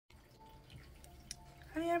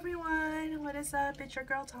Hi everyone, what is up? It's your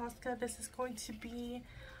girl Tosca. This is going to be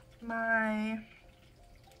my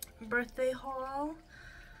birthday haul.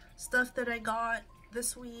 Stuff that I got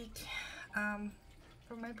this week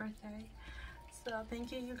for my birthday. So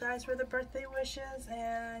thank you guys for the birthday wishes,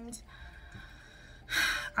 and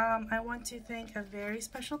I want to thank a very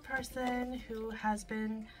special person who has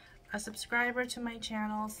been a subscriber to my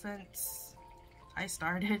channel since I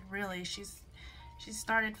started. Really, she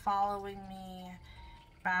started following me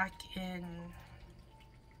back in,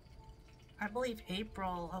 I believe,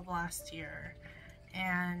 April of last year,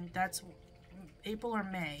 and that's April or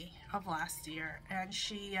May of last year, and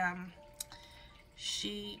she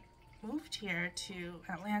moved here to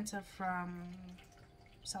Atlanta from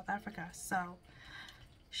South Africa. So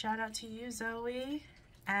shout out to you, Zoe,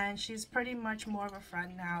 and she's pretty much more of a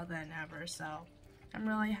friend now than ever, so I'm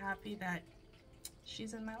really happy that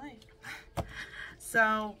she's in my life.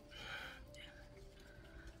 So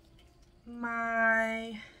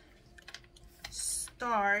my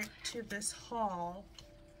start to this haul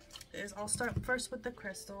is, I'll start first with the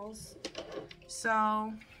crystals.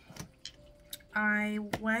 So I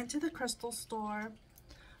went to the crystal store.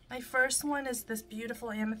 My first one is this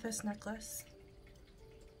beautiful amethyst necklace.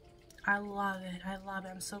 I love it. I love it.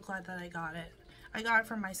 I'm so glad that I got it. I got it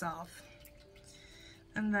for myself.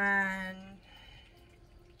 And then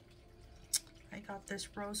I got this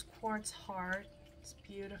rose quartz heart. It's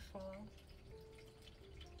beautiful.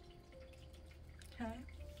 Okay.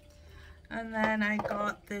 And then I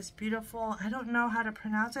got this beautiful, I don't know how to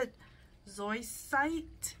pronounce it,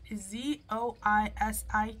 zoisite, Z-O-I-S-I-T-E.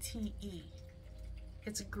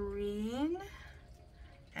 It's green,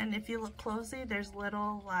 and if you look closely, there's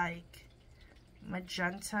little like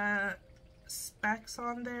magenta specks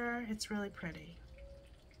on there. It's really pretty.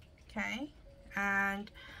 Okay,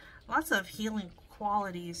 and lots of healing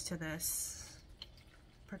qualities to this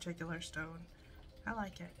particular stone. I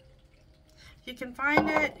like it. If you can find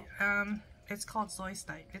it, it's called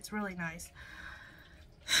zoisite. It's really nice.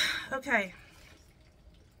 Okay,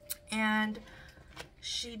 and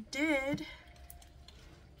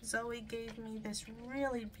Zoe gave me this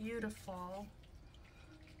really beautiful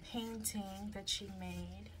painting that she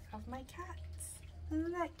made of my cats.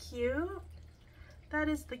 Isn't that cute? That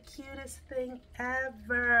is the cutest thing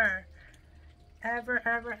ever. Ever,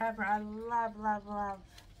 ever, ever. I love, love, love.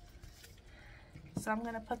 So I'm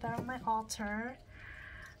going to put that on my altar.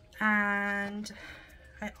 And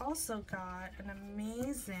I also got an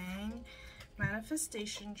amazing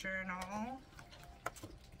manifestation journal.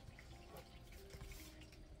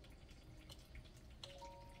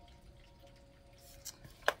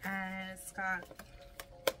 And it's got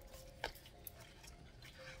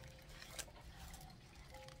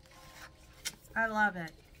I love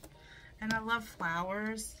it. And I love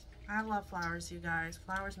flowers. I love flowers, you guys.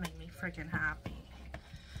 Flowers make me freaking happy.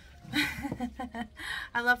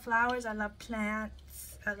 I love flowers. I love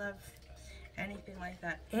plants. I love anything like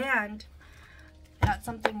that. And I got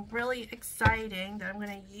something really exciting that I'm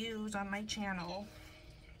going to use on my channel.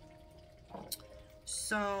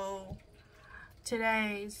 So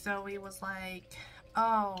today Zoe was like,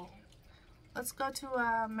 oh, let's go to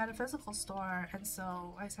a metaphysical store. And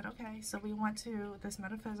so I said, okay. So we went to this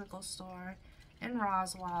metaphysical store in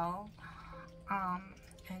Roswell.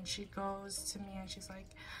 And she goes to me and she's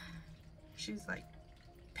like,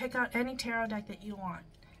 pick out any tarot deck that you want.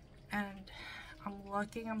 And I'm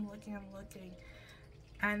looking.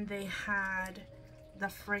 And they had the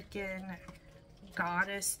freaking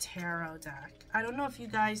Goddess Tarot deck. I don't know if you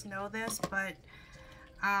guys know this, but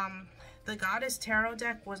the Goddess Tarot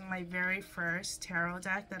deck was my very first tarot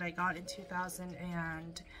deck that I got in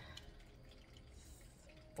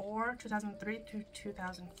 2003 to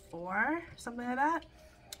 2004, something like that.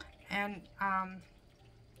 And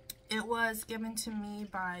it was given to me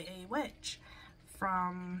by a witch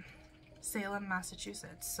from Salem,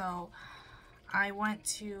 Massachusetts. So I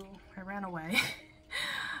ran away.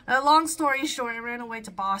 A long story short, I ran away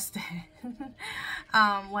to Boston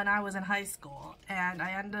when I was in high school, and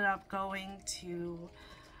I ended up going to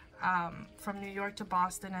from New York to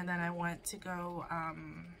Boston, and then I went to go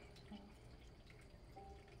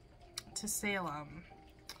to Salem,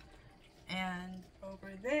 and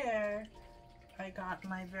over there I got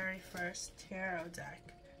my very first tarot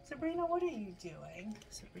deck. Sabrina, what are you doing?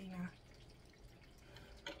 Sabrina.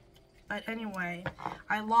 But anyway,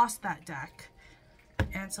 I lost that deck.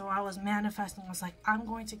 And so I was manifesting. I was like, I'm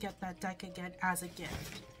going to get that deck again as a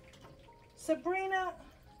gift. Sabrina,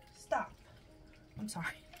 stop. I'm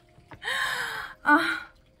sorry. But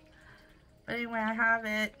anyway, I have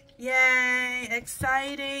it. Yay,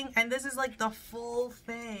 exciting. And this is like the full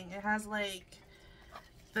thing. It has like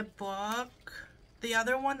the book. The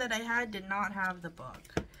other one that I had did not have the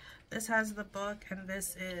book. This has the book, and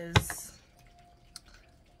this is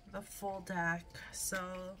the full deck. So,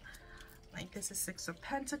 like, this is 6 of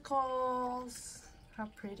Pentacles. How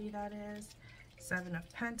pretty that is. 7 of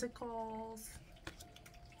Pentacles.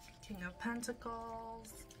 King of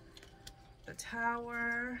Pentacles. The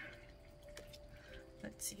Tower.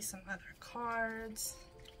 Let's see some other cards.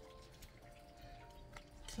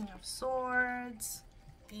 King of Swords.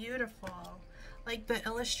 Beautiful. Like, the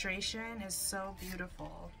illustration is so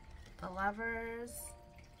beautiful. The Lovers.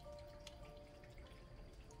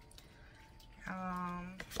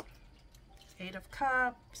 8 of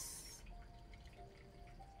Cups.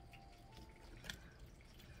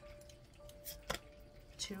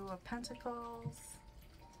 2 of Pentacles.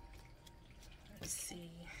 Let's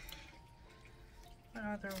see. What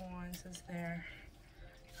other ones is there?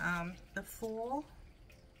 The Fool.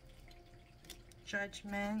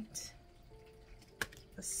 Judgment.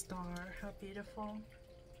 The Star. How beautiful.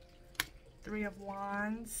 3 of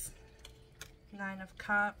Wands. 9 of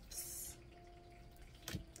Cups.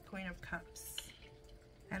 Queen of Cups.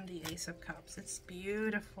 And the Ace of Cups. It's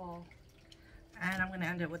beautiful. And I'm going to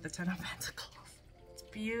end it with the 10 of Pentacles. It's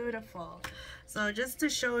beautiful. So just to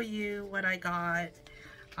show you what I got,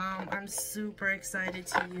 I'm super excited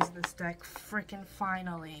to use this deck freaking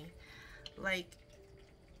finally. Like,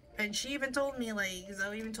 and she even told me, like,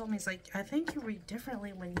 Zoe even told me, it's like, I think you read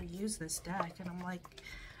differently when you use this deck. And I'm like,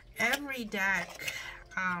 every deck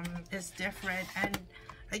is different. And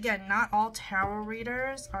again, not all tarot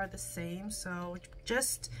readers are the same. So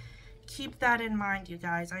just keep that in mind, you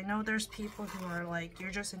guys. I know there's people who are like,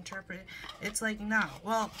 you're just interpreting. It's like, no.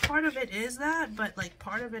 Well, part of it is that, but like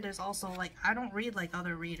part of it is also like, I don't read like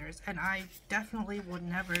other readers. And I definitely would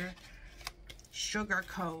never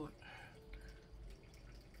sugarcoat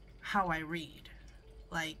how I read.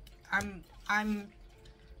 Like, I'm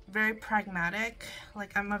very pragmatic.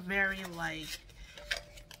 Like, I'm a very like,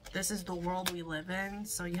 this is the world we live in,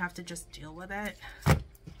 so you have to just deal with it.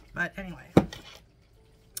 But anyway,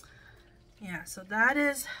 yeah, so that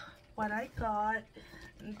is what I got.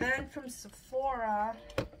 And then from Sephora,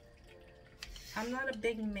 I'm not a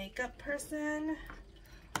big makeup person.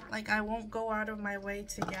 Like, I won't go out of my way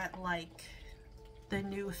to get like the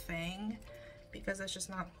new thing, because that's just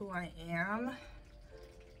not who I am.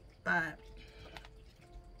 But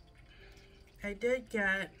I did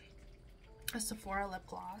get a Sephora lip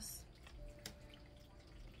gloss.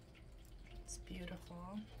 It's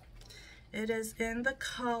beautiful. It is in the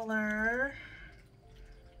color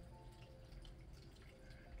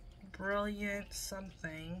Brilliant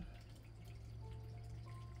something.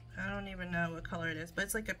 I don't even know what color it is, but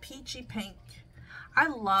it's like a peachy pink. I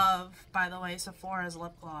love, by the way, Sephora's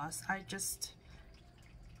lip gloss.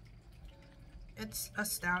 It's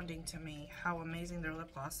astounding to me how amazing their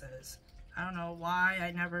lip gloss is. I don't know why I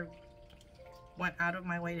never went out of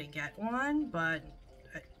my way to get one, but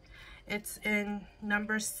it's in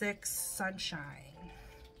number 6 Sunshine.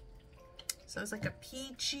 So it's like a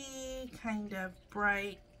peachy, kind of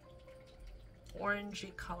bright,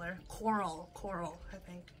 orangey color. Coral, I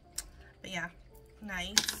think. But yeah,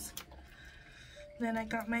 nice. Then I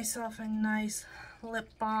got myself a nice lip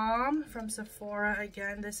balm from Sephora.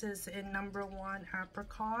 Again, this is in number 1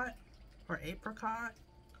 Apricot, or Apricot.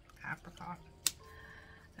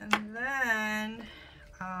 And then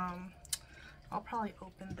I'll probably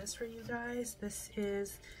open this for you guys. This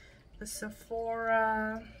is the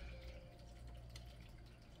Sephora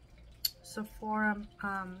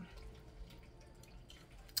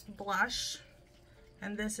blush,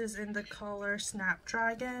 and this is in the color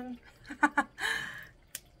Snapdragon.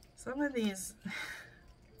 Some of these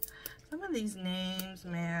names,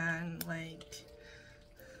 man, like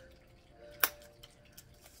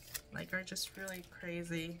are just really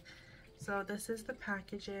crazy. So this is the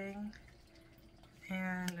packaging,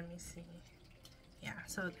 and let me see. Yeah,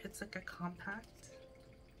 so it's like a compact.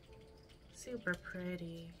 Super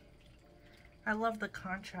pretty. I love the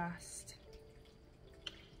contrast.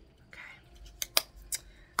 Okay.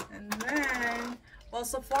 And then, well,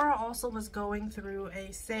 Sephora also was going through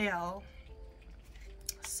a sale,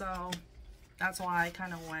 so that's why I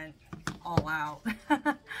kind of went all out.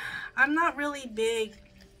 I'm not really big,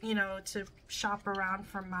 you know, to shop around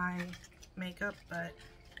for my makeup, but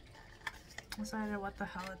I decided, what the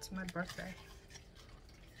hell, it's my birthday.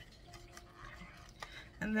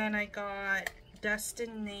 And then I got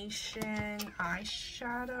Destination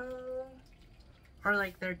eyeshadow, or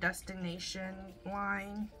like their Destination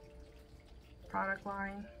line, product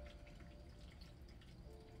line,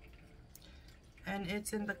 and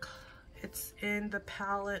it's in the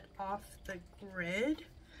palette Off the Grid.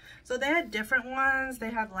 So they had different ones. They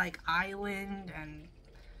had like island and,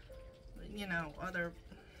 you know, other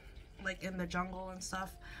like in the jungle and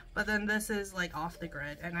stuff. But then this is like off the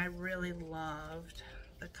grid, and I really loved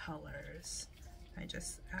the colors. I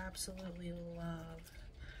just absolutely love.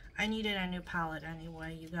 I needed a new palette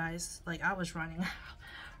anyway, you guys. Like, I was running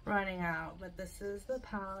out, but this is the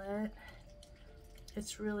palette.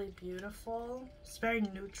 It's really beautiful. It's very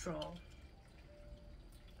neutral.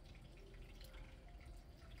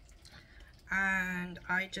 And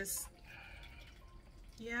I just,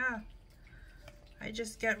 yeah, I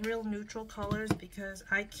just get real neutral colors because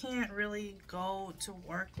I can't really go to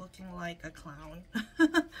work looking like a clown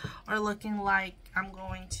or looking like I'm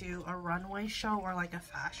going to a runway show or like a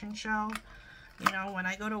fashion show. You know, when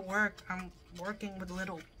I go to work, I'm working with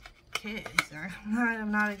little kids.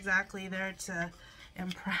 I'm not exactly there to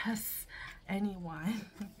impress anyone.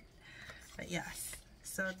 But yes,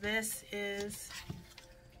 so this is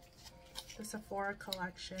the Sephora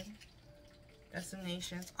collection.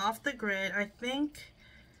 Destinations off the grid. I think,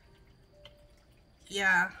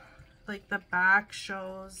 yeah, like the back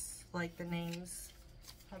shows like the names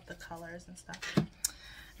of the colors and stuff.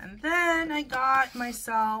 And then I got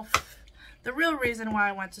myself, the real reason why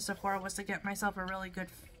I went to Sephora was to get myself a really good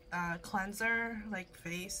cleanser, like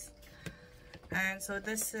face. And so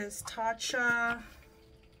this is Tatcha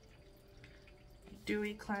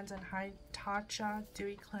Dewy Cleanse and Tatcha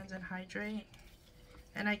Dewy Cleanse and Hydrate.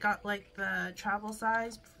 And I got like the travel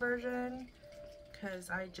size version because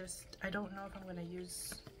I don't know if I'm going to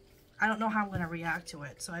use, I don't know how I'm going to react to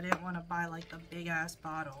it. So I didn't want to buy like the big ass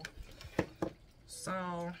bottle.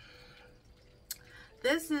 So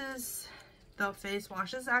this is the face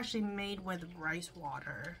wash. This is actually made with rice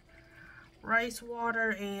water. Rice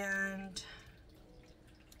water and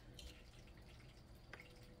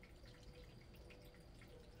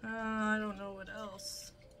I don't know what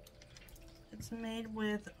else. It's made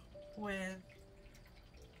with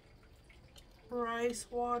rice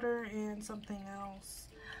water and something else.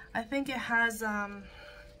 I think it has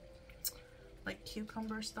like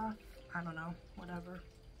cucumber stuff. I don't know, whatever.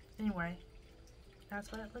 Anyway,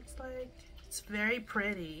 that's what it looks like. It's very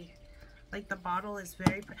pretty. Like the bottle is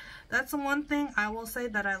very pretty. That's the one thing I will say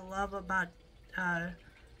that I love about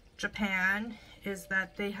Japan is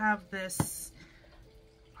that they have this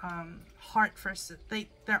heart for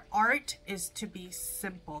their art is to be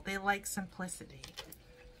simple. They like simplicity.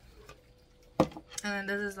 And then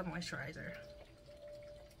this is the moisturizer.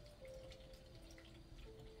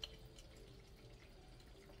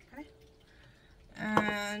 Okay.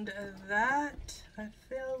 And that I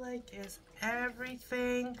feel like is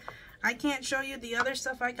everything. I can't show you the other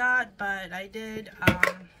stuff I got, but I did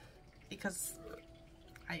because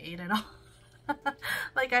I ate it all.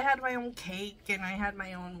 Like I had my own cake and I had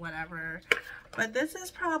my own whatever, but this is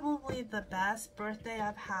probably the best birthday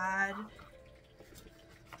I've had.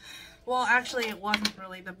 Well, actually it wasn't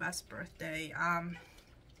really the best birthday.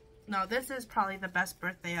 No, this is probably the best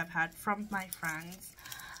birthday I've had from my friends.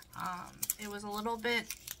 It was a little bit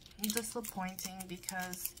disappointing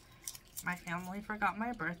because my family forgot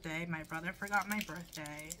my birthday, my brother forgot my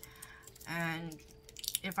birthday, and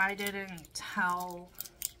if I didn't tell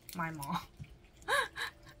my mom,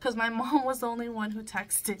 because my mom was the only one who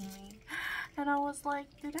texted me, and I was like,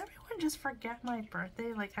 did everyone just forget my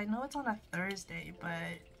birthday? Like, I know it's on a Thursday,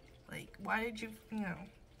 but like, why did you know?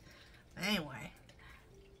 Anyway,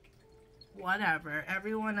 whatever.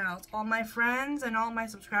 Everyone else, all my friends and all my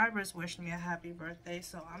subscribers wished me a happy birthday,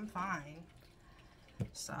 so I'm fine.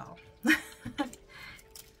 So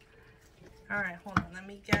alright, hold on, let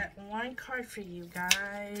me get one card for you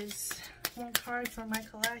guys. One card for my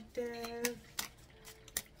collective.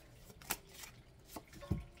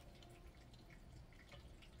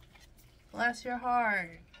 Bless your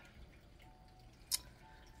heart.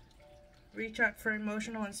 Reach out for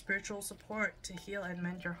emotional and spiritual support to heal and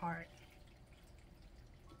mend your heart.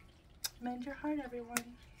 Mend your heart,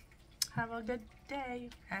 everyone. Have a good day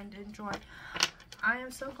and enjoy. I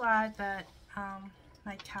am so glad that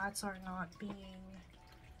my cats are not being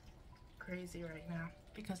crazy right now,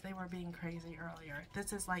 because they were being crazy earlier.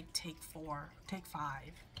 This is like take 5.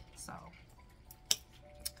 So,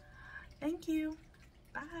 thank you.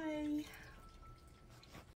 Bye.